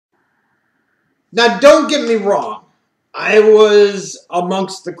Now, don't get me wrong. I was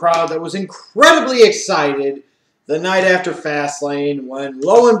amongst the crowd that was incredibly excited the night after Fastlane when,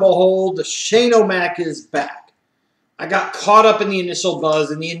 lo and behold, Shane O'Mac is back. I got caught up in the initial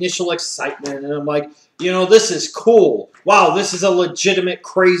buzz and the initial excitement, and I'm like, you know, this is cool. Wow, this is a legitimate,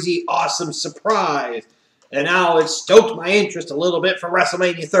 crazy, awesome surprise. And now it's stoked my interest a little bit for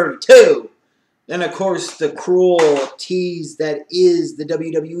WrestleMania 32. Then, of course, the cruel tease that is the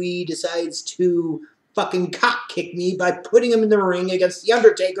WWE decides to fucking cock kick me by putting him in the ring against The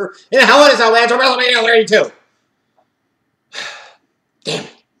Undertaker in a Hell in a Cell match at WrestleMania 32. Damn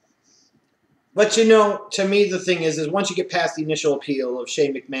it. But, you know, to me, the thing is once you get past the initial appeal of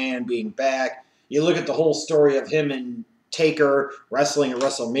Shane McMahon being back, you look at the whole story of him and Taker wrestling at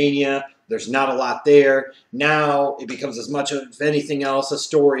WrestleMania. There's not a lot there. Now it becomes as much of anything else a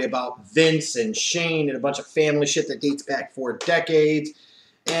story about Vince and Shane and a bunch of family shit that dates back 4 decades.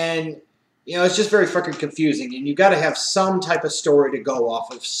 And, you know, it's just very fucking confusing. And you got to have some type of story to go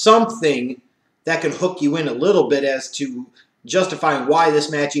off of. Something that can hook you in a little bit as to justifying why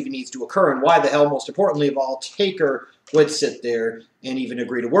this match even needs to occur and why the hell, most importantly of all, Taker would sit there and even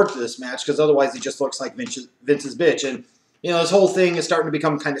agree to work to this match, because otherwise it just looks like Vince's bitch. And, you know, this whole thing is starting to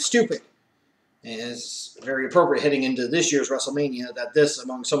become kind of stupid. And it's very appropriate heading into this year's WrestleMania that this,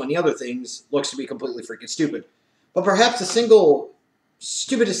 among so many other things, looks to be completely freaking stupid. But perhaps the single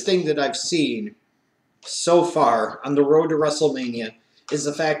stupidest thing that I've seen so far on the road to WrestleMania is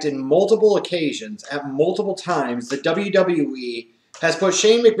the fact in multiple occasions, at multiple times, the WWE has put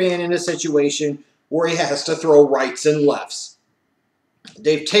Shane McMahon in a situation where he has to throw rights and lefts.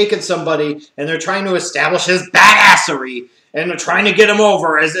 They've taken somebody and they're trying to establish his badassery and they're trying to get him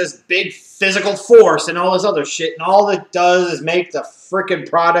over as this big physical force and all this other shit, and all it does is make the frickin'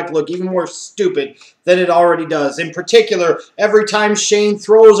 product look even more stupid than it already does. In particular, every time Shane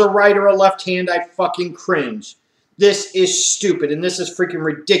throws a right or a left hand, I fucking cringe. This is stupid, and this is freaking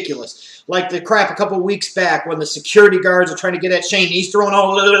ridiculous. Like the crap a couple weeks back when the security guards are trying to get at Shane, and he's throwing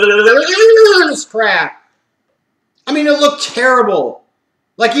all this crap. I mean, it looked terrible.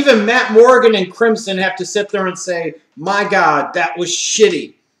 Like even Matt Morgan and Crimson have to sit there and say, my God, that was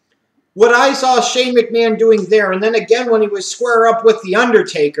shitty. What I saw Shane McMahon doing there, and then again when he was square up with The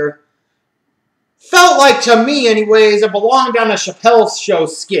Undertaker, felt like, to me anyways, it belonged on a Chappelle Show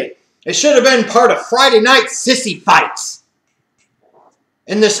skit. It should have been part of Friday Night Sissy Fights.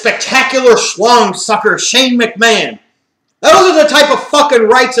 And the spectacular schlong sucker Shane McMahon. Those are the type of fucking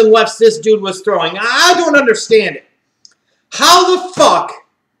rights and lefts this dude was throwing. I don't understand it. How the fuck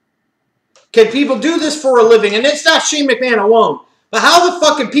can people do this for a living? And it's not Shane McMahon alone. But how the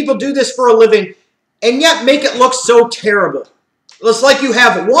fuck can people do this for a living and yet make it look so terrible? It's like you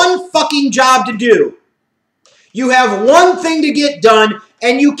have one fucking job to do. You have one thing to get done,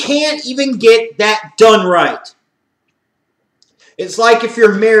 and you can't even get that done right. It's like if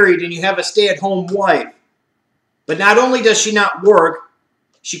you're married and you have a stay-at-home wife. But not only does she not work,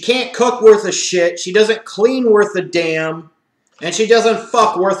 she can't cook worth a shit, she doesn't clean worth a damn, and she doesn't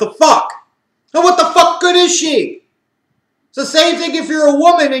fuck worth a fuck. Now what the fuck good is she? It's the same thing if you're a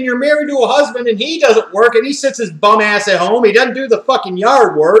woman and you're married to a husband and he doesn't work and he sits his bum ass at home. He doesn't do the fucking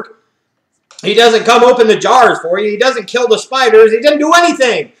yard work. He doesn't come open the jars for you. He doesn't kill the spiders. He doesn't do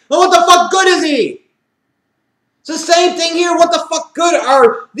anything. Well, what the fuck good is he? It's the same thing here. What the fuck good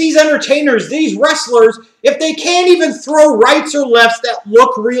are these entertainers, these wrestlers, if they can't even throw rights or lefts that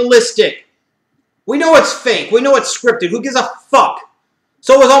look realistic? We know it's fake. We know it's scripted. Who gives a fuck?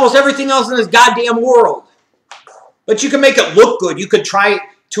 So is almost everything else in this goddamn world. But you can make it look good. You could try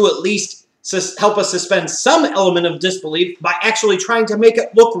to at least help us suspend some element of disbelief by actually trying to make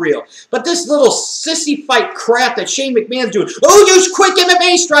it look real. But this little sissy fight crap that Shane McMahon's doing. Oh, use quick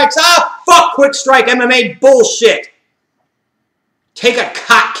MMA strikes. Ah, fuck quick strike MMA bullshit. Take a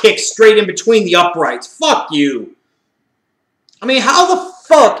cock kick straight in between the uprights. Fuck you. I mean, how the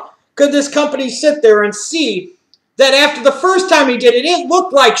fuck could this company sit there and see that after the first time he did it, it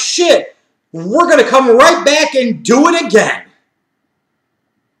looked like shit. We're going to come right back and do it again.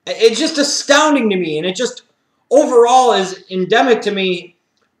 It's just astounding to me, and it just overall is endemic to me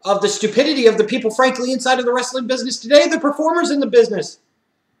of the stupidity of the people, frankly, inside of the wrestling business today, the performers in the business.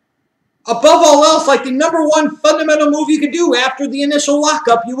 Above all else, like the number one fundamental move you could do after the initial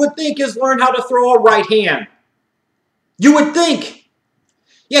lockup, you would think, is learn how to throw a right hand. You would think.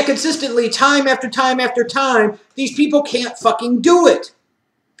 Yeah, consistently, time after time after time, these people can't fucking do it.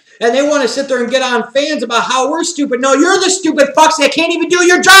 And they want to sit there and get on fans about how we're stupid. No, you're the stupid fucks that can't even do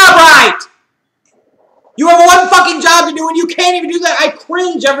your job right. You have one fucking job to do and you can't even do that. I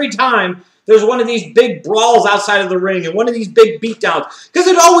cringe every time there's one of these big brawls outside of the ring and one of these big beatdowns. Because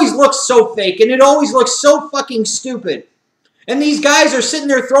it always looks so fake and it always looks so fucking stupid. And these guys are sitting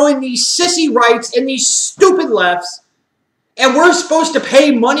there throwing these sissy rights and these stupid lefts. And we're supposed to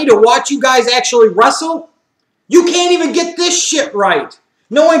pay money to watch you guys actually wrestle? You can't even get this shit right.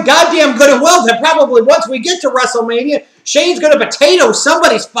 Knowing goddamn good and well that probably once we get to WrestleMania, Shane's going to potato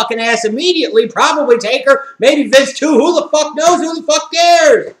somebody's fucking ass immediately. Probably Taker, maybe Vince too. Who the fuck knows? Who the fuck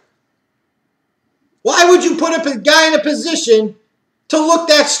cares? Why would you put a guy in a position to look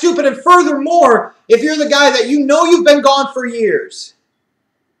that stupid? And furthermore, if you're the guy that you know you've been gone for years,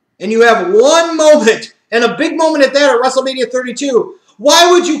 and you have one moment, and a big moment at that at WrestleMania 32,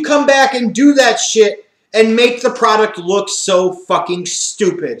 why would you come back and do that shit and make the product look so fucking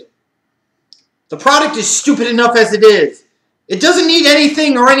stupid? The product is stupid enough as it is. It doesn't need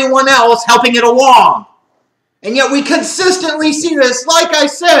anything or anyone else helping it along. And yet we consistently see this. Like I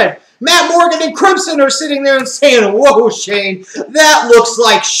said, Matt Morgan and Crimson are sitting there and saying, whoa, Shane, that looks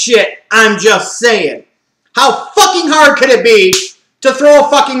like shit. I'm just saying. How fucking hard could it be to throw a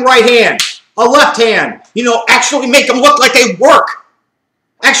fucking right hand, a left hand, you know, actually make them look like they work?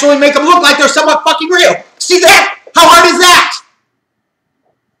 Actually make them look like they're somewhat fucking real. See that? How hard is that?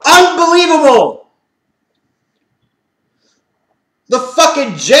 Unbelievable. The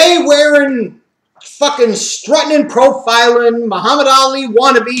fucking Jay-wearing, fucking strutting and profiling, Muhammad Ali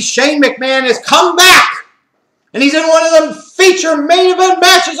wannabe Shane McMahon has come back. And he's in one of them feature main event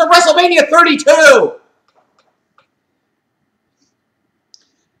matches of WrestleMania 32.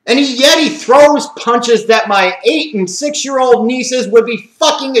 And yet he throws punches that my 8- and 6-year-old nieces would be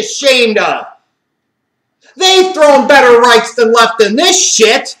fucking ashamed of. They've thrown better rights than left than this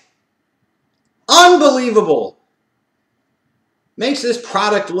shit. Unbelievable. Makes this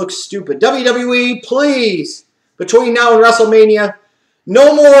product look stupid. WWE, please, between now and WrestleMania,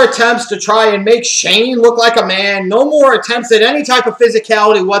 no more attempts to try and make Shane look like a man. No more attempts at any type of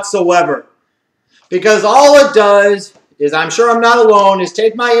physicality whatsoever. Because all it does is, I'm sure I'm not alone, is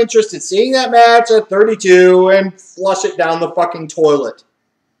take my interest in seeing that match at 32 and flush it down the fucking toilet.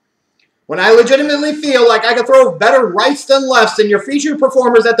 When I legitimately feel like I can throw better rights than lefts than your featured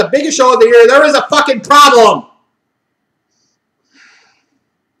performers at the biggest show of the year, there is a fucking problem.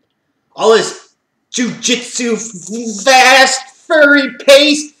 All this jiu-jitsu, fast,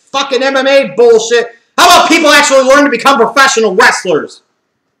 furry-paced, fucking MMA bullshit. How about people actually learn to become professional wrestlers?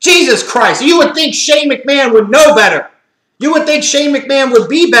 Jesus Christ, you would think Shane McMahon would know better. You would think Shane McMahon would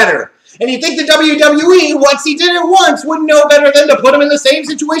be better. And you think the WWE, once he did it once, would know better than to put him in the same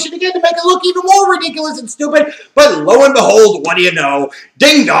situation again to make it look even more ridiculous and stupid. But lo and behold, what do you know?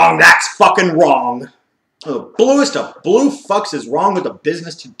 Ding dong, that's fucking wrong. The bluest of blue fucks is wrong with the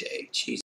business today. Jesus.